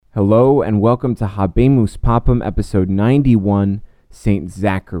Hello and welcome to Habemus Papam, episode 91, Saint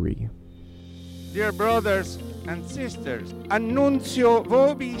Zachary. Dear brothers and sisters, annuncio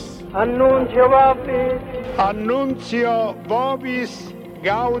vobis, Annuncio vobis, Annuncio vobis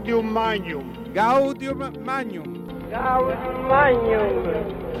gaudium magnum. gaudium magnum. gaudium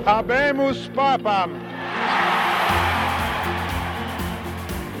magnum. Habemus Papam.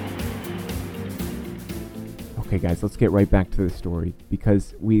 Okay guys, let's get right back to the story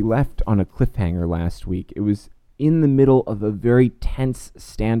because we left on a cliffhanger last week. It was in the middle of a very tense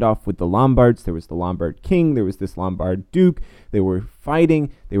standoff with the Lombards. There was the Lombard king, there was this Lombard duke. They were fighting,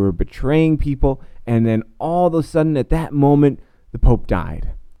 they were betraying people, and then all of a sudden at that moment, the Pope died,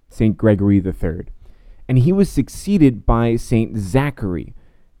 St. Gregory III. And he was succeeded by St. Zachary,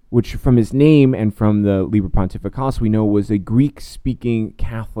 which from his name and from the Liber Pontificalis we know was a Greek-speaking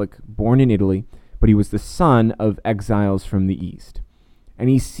Catholic born in Italy, but he was the son of exiles from the East. And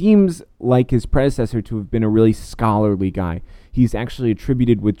he seems like his predecessor to have been a really scholarly guy. He's actually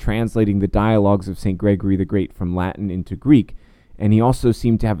attributed with translating the dialogues of St. Gregory the Great from Latin into Greek, and he also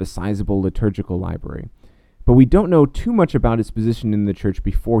seemed to have a sizable liturgical library. But we don't know too much about his position in the church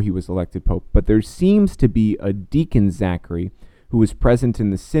before he was elected pope, but there seems to be a deacon Zachary who was present in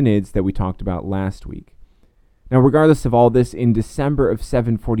the synods that we talked about last week. Now, regardless of all this, in December of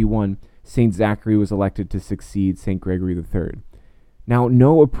 741, St. Zachary was elected to succeed St. Gregory III. Now,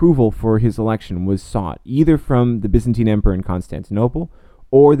 no approval for his election was sought, either from the Byzantine Emperor in Constantinople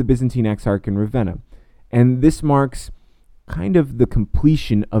or the Byzantine Exarch in Ravenna. And this marks kind of the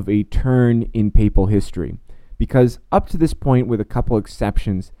completion of a turn in papal history, because up to this point, with a couple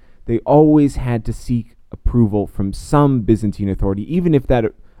exceptions, they always had to seek approval from some Byzantine authority, even if that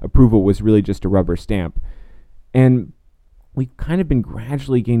approval was really just a rubber stamp. And we've kind of been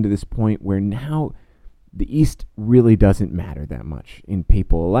gradually getting to this point where now the East really doesn't matter that much in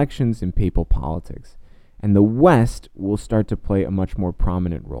papal elections, in papal politics. And the West will start to play a much more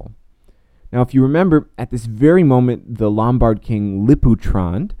prominent role. Now, if you remember, at this very moment, the Lombard king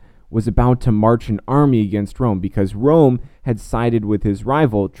Liputrand was about to march an army against Rome because Rome had sided with his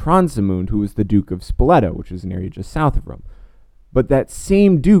rival Transamund, who was the Duke of Spoleto, which is an area just south of Rome. But that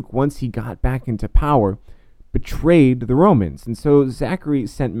same duke, once he got back into power, betrayed the Romans. And so Zachary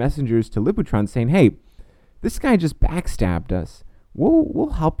sent messengers to Liputrand saying, hey, this guy just backstabbed us.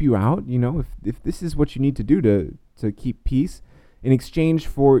 We'll help you out, if this is what you need to do to keep peace in exchange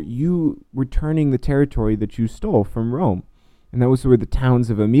for you returning the territory that you stole from Rome. And those were the towns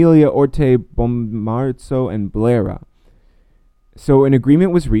of Aemilia, Orte, Bomarzo, and Blera. So an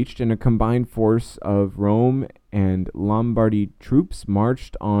agreement was reached, and a combined force of Rome and Lombardy troops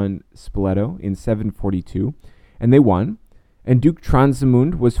marched on Spoleto in 742, and they won. And Duke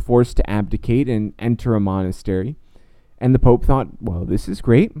Transamund was forced to abdicate and enter a monastery. And the Pope thought, well, this is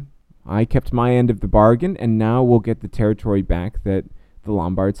great. I kept my end of the bargain, and now we'll get the territory back that the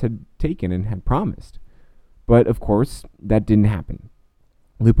Lombards had taken and had promised. But, of course, that didn't happen.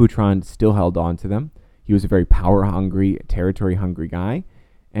 Liputrand still held on to them. He was a very power-hungry, territory-hungry guy.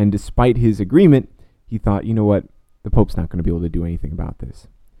 And despite his agreement, he thought, you know what, the Pope's not going to be able to do anything about this.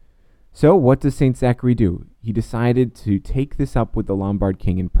 So what does St. Zachary do? He decided to take this up with the Lombard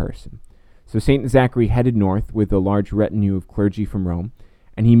king in person. So St. Zachary headed north with a large retinue of clergy from Rome,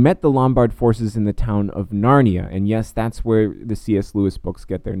 and he met the Lombard forces in the town of Narnia. And yes, that's where the C.S. Lewis books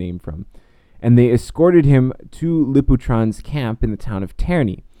get their name from. And they escorted him to Liputrand's camp in the town of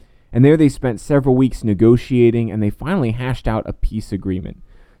Terni. And there they spent several weeks negotiating, and they finally hashed out a peace agreement.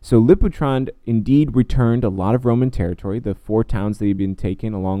 So Liputrand indeed returned a lot of Roman territory, the 4 towns that had been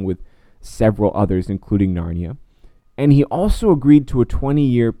taken, along with several others, including Narnia. And he also agreed to a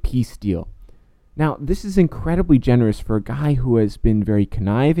 20-year peace deal. Now, this is incredibly generous for a guy who has been very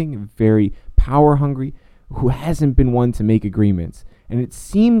conniving, very power-hungry, who hasn't been one to make agreements. And it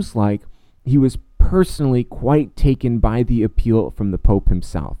seems like he was personally quite taken by the appeal from the Pope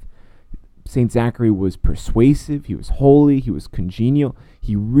himself. St. Zachary was persuasive, he was holy, he was congenial.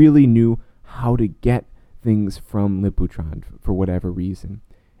 He really knew how to get things from Liputrand for whatever reason.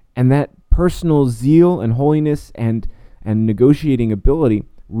 And that personal zeal and holiness and negotiating ability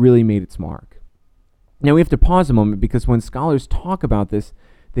really made its mark. Now we have to pause a moment because when scholars talk about this,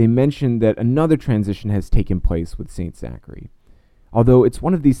 they mention that another transition has taken place with St. Zachary. Although it's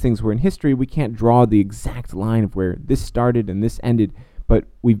one of these things where in history we can't draw the exact line of where this started and this ended, but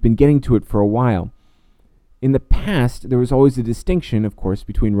we've been getting to it for a while. In the past, there was always a distinction, of course,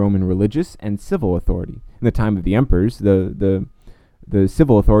 between Roman religious and civil authority. In the time of the emperors, the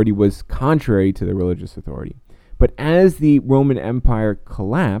civil authority was contrary to the religious authority. But as the Roman Empire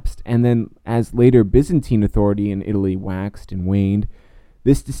collapsed, and then as later Byzantine authority in Italy waxed and waned,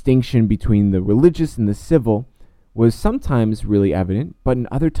 This distinction between the religious and the civil was sometimes really evident, but in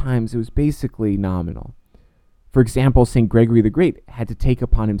other times it was basically nominal. For example, St. Gregory the Great had to take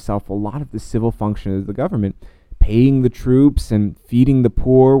upon himself a lot of the civil function of the government, paying the troops and feeding the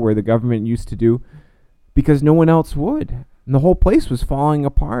poor where the government used to do, because no one else would. And the whole place was falling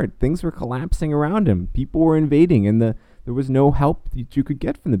apart. Things were collapsing around him. People were invading, and there was no help that you could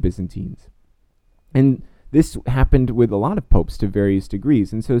get from the Byzantines. And this happened with a lot of popes to various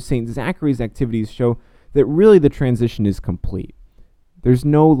degrees. And so St. Zachary's activities show that really the transition is complete. There's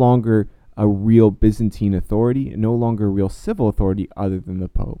no longer a real Byzantine authority, no longer a real civil authority other than the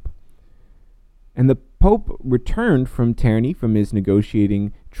Pope. And the Pope returned from Terni, from his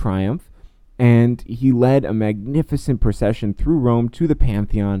negotiating triumph, and he led a magnificent procession through Rome to the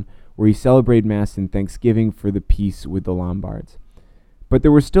Pantheon, where he celebrated Mass and Thanksgiving for the peace with the Lombards. But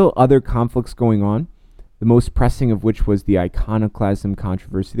there were still other conflicts going on, the most pressing of which was the iconoclasm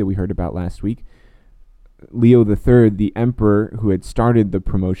controversy that we heard about last week. Leo III, the emperor who had started the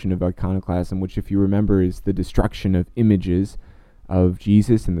promotion of iconoclasm, which, if you remember, is the destruction of images of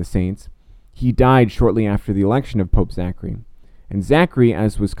Jesus and the saints, he died shortly after the election of Pope Zachary. And Zachary,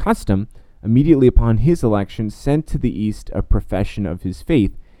 as was custom, immediately upon his election, sent to the east a profession of his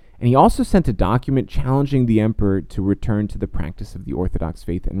faith, and he also sent a document challenging the emperor to return to the practice of the Orthodox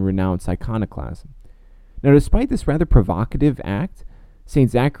faith and renounce iconoclasm. Now, despite this rather provocative act,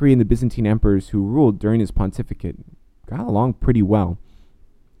 St. Zachary and the Byzantine emperors who ruled during his pontificate got along pretty well.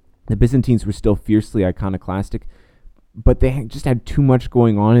 The Byzantines were still fiercely iconoclastic, but they just had too much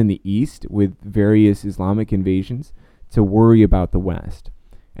going on in the east with various Islamic invasions to worry about the west.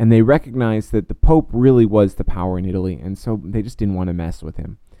 And they recognized that the Pope really was the power in Italy, and so they just didn't want to mess with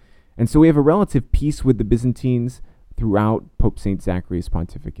him. And so we have a relative peace with the Byzantines throughout Pope St. Zachary's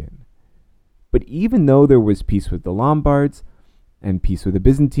pontificate. But even though there was peace with the Lombards and peace with the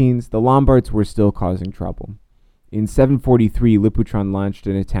Byzantines, the Lombards were still causing trouble. In 743, Liputron launched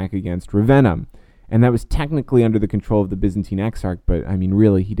an attack against Ravenna, and that was technically under the control of the Byzantine Exarch, but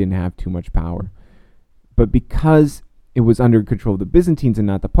really he didn't have too much power. But because it was under control of the Byzantines and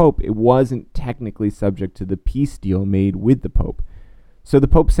not the Pope, it wasn't technically subject to the peace deal made with the Pope. So the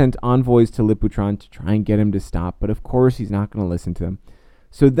Pope sent envoys to Liputron to try and get him to stop, but of course he's not going to listen to them.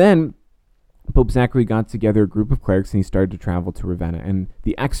 So then Pope Zachary got together a group of clerics and he started to travel to Ravenna. And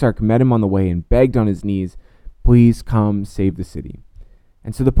the Exarch met him on the way and begged on his knees, "Please come save the city."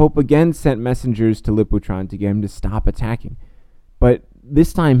 And so the Pope again sent messengers to Liputron to get him to stop attacking. But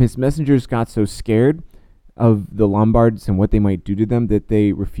this time his messengers got so scared of the Lombards and what they might do to them that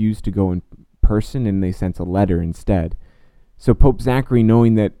they refused to go in person and they sent a letter instead. So Pope Zachary,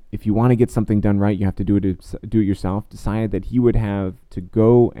 knowing that if you want to get something done right, you have to do it yourself, decided that he would have to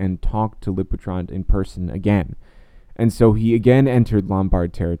go and talk to Liputron in person again. And so he again entered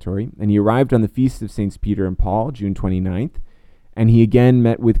Lombard territory, and he arrived on the feast of Saints Peter and Paul, June 29th, and he again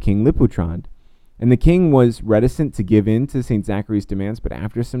met with King Liputron. And the king was reticent to give in to St. Zachary's demands, but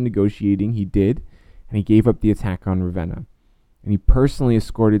after some negotiating, he did, and he gave up the attack on Ravenna. And he personally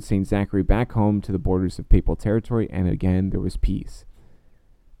escorted St. Zachary back home to the borders of papal territory, and again there was peace.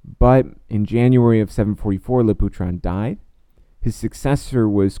 But in January of 744, Liputron died. His successor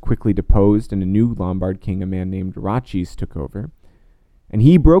was quickly deposed, and a new Lombard king, a man named Ratchis, took over. And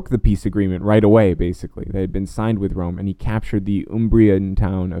he broke the peace agreement right away, basically, that had been signed with Rome, and he captured the Umbrian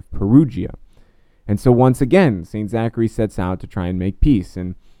town of Perugia. And so once again, St. Zachary sets out to try and make peace,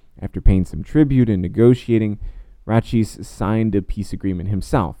 and after paying some tribute and negotiating, Ratchis signed a peace agreement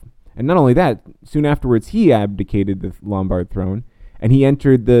himself. And not only that, soon afterwards he abdicated the Lombard throne, and he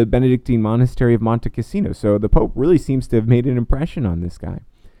entered the Benedictine monastery of Monte Cassino. So the Pope really seems to have made an impression on this guy.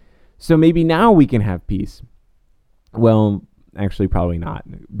 So maybe now we can have peace. Well, actually probably not,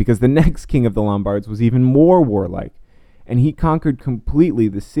 because the next king of the Lombards was even more warlike, and he conquered completely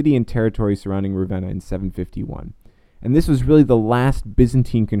the city and territory surrounding Ravenna in 751. And this was really the last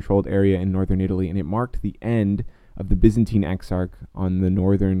Byzantine-controlled area in northern Italy, and it marked the end of the Byzantine Exarch on the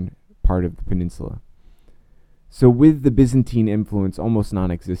northern part of the peninsula. So with the Byzantine influence almost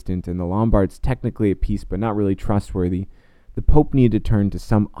non-existent, and the Lombards technically at peace but not really trustworthy, the Pope needed to turn to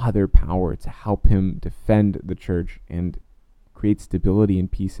some other power to help him defend the church and create stability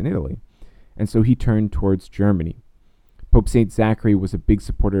and peace in Italy. And so he turned towards Germany. Pope St. Zachary was a big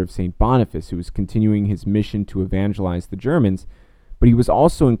supporter of St. Boniface, who was continuing his mission to evangelize the Germans, but he was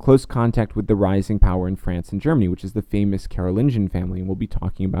also in close contact with the rising power in France and Germany, which is the famous Carolingian family, and we'll be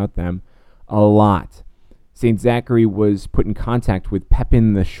talking about them a lot. St. Zachary was put in contact with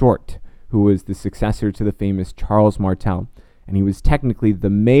Pepin the Short, who was the successor to the famous Charles Martel, and he was technically the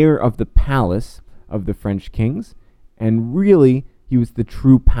mayor of the palace of the French kings, and really he was the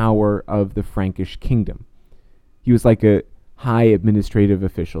true power of the Frankish kingdom. He was like a high administrative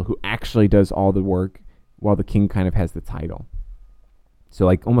official who actually does all the work while the king kind of has the title. So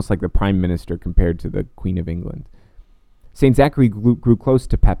almost like the prime minister compared to the Queen of England. St. Zachary grew close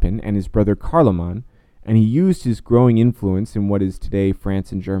to Pepin and his brother Carloman, and he used his growing influence in what is today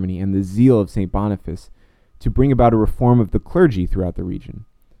France and Germany and the zeal of St. Boniface to bring about a reform of the clergy throughout the region.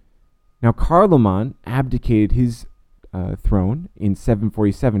 Now, Carloman abdicated his throne in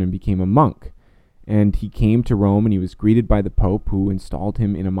 747 and became a monk, and he came to Rome and he was greeted by the Pope, who installed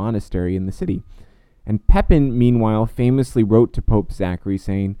him in a monastery in the city. And Pepin, meanwhile, famously wrote to Pope Zachary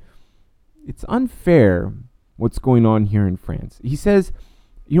saying, "It's unfair what's going on here in France." He says,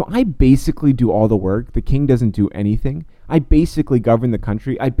 I basically do all the work. The king doesn't do anything. I basically govern the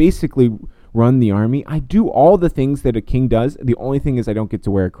country. I basically run the army. I do all the things that a king does. The only thing is I don't get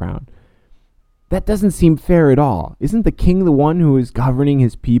to wear a crown. That doesn't seem fair at all. Isn't the king the one who is governing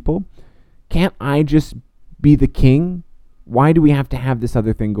his people? Can't I just be the king? Why do we have to have this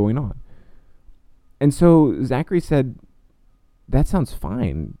other thing going on? And so Zachary said, that sounds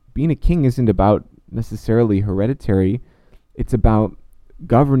fine. Being a king isn't about necessarily hereditary. It's about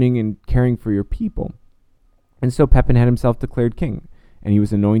governing and caring for your people. And so Pepin had himself declared king, and he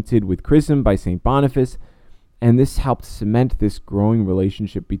was anointed with chrism by St. Boniface, and this helped cement this growing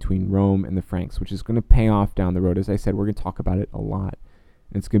relationship between Rome and the Franks, which is going to pay off down the road. As I said, we're going to talk about it a lot,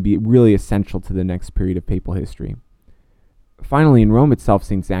 and it's going to be really essential to the next period of papal history. Finally, in Rome itself,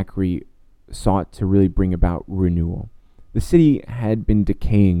 St. Zachary sought to really bring about renewal. The city had been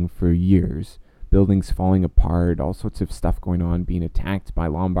decaying for years, buildings falling apart, all sorts of stuff going on, being attacked by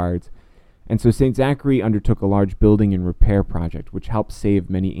Lombards. And so St. Zachary undertook a large building and repair project, which helped save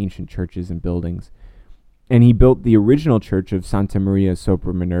many ancient churches and buildings. And he built the original church of Santa Maria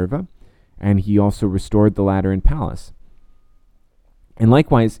sopra Minerva, and he also restored the Lateran Palace. And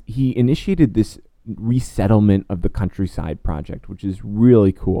likewise, he initiated this resettlement of the countryside project, which is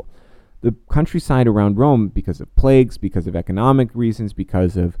really cool. The countryside around Rome, because of plagues, because of economic reasons,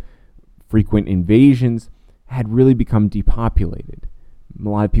 because of frequent invasions, had really become depopulated. A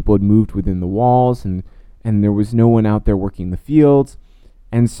lot of people had moved within the walls, and there was no one out there working the fields.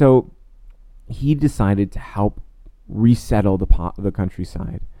 And so he decided to help resettle the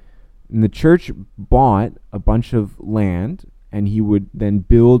countryside. And the church bought a bunch of land, and he would then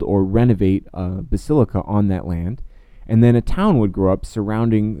build or renovate a basilica on that land. And then a town would grow up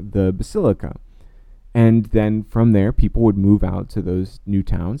surrounding the basilica. And then from there, people would move out to those new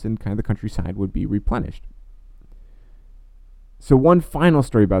towns, and kind of the countryside would be replenished. So one final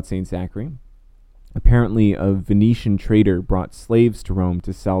story about St. Zachary. Apparently, a Venetian trader brought slaves to Rome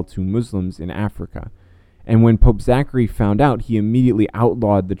to sell to Muslims in Africa. And when Pope Zachary found out, he immediately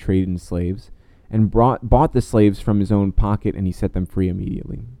outlawed the trade in slaves and bought the slaves from his own pocket, and he set them free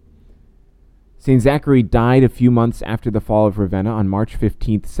immediately. St. Zachary died a few months after the fall of Ravenna on March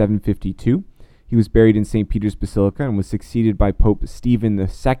 15th, 752. He was buried in St. Peter's Basilica and was succeeded by Pope Stephen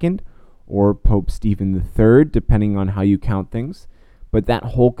II or Pope Stephen III, depending on how you count things. But that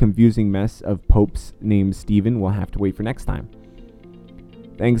whole confusing mess of popes named Stephen will have to wait for next time.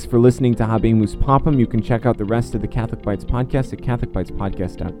 Thanks for listening to Habemus Papam. You can check out the rest of the Catholic Bites podcast at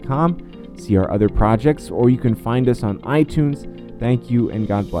catholicbitespodcast.com. See our other projects, or you can find us on iTunes. Thank you, and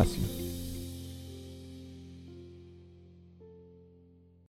God bless you.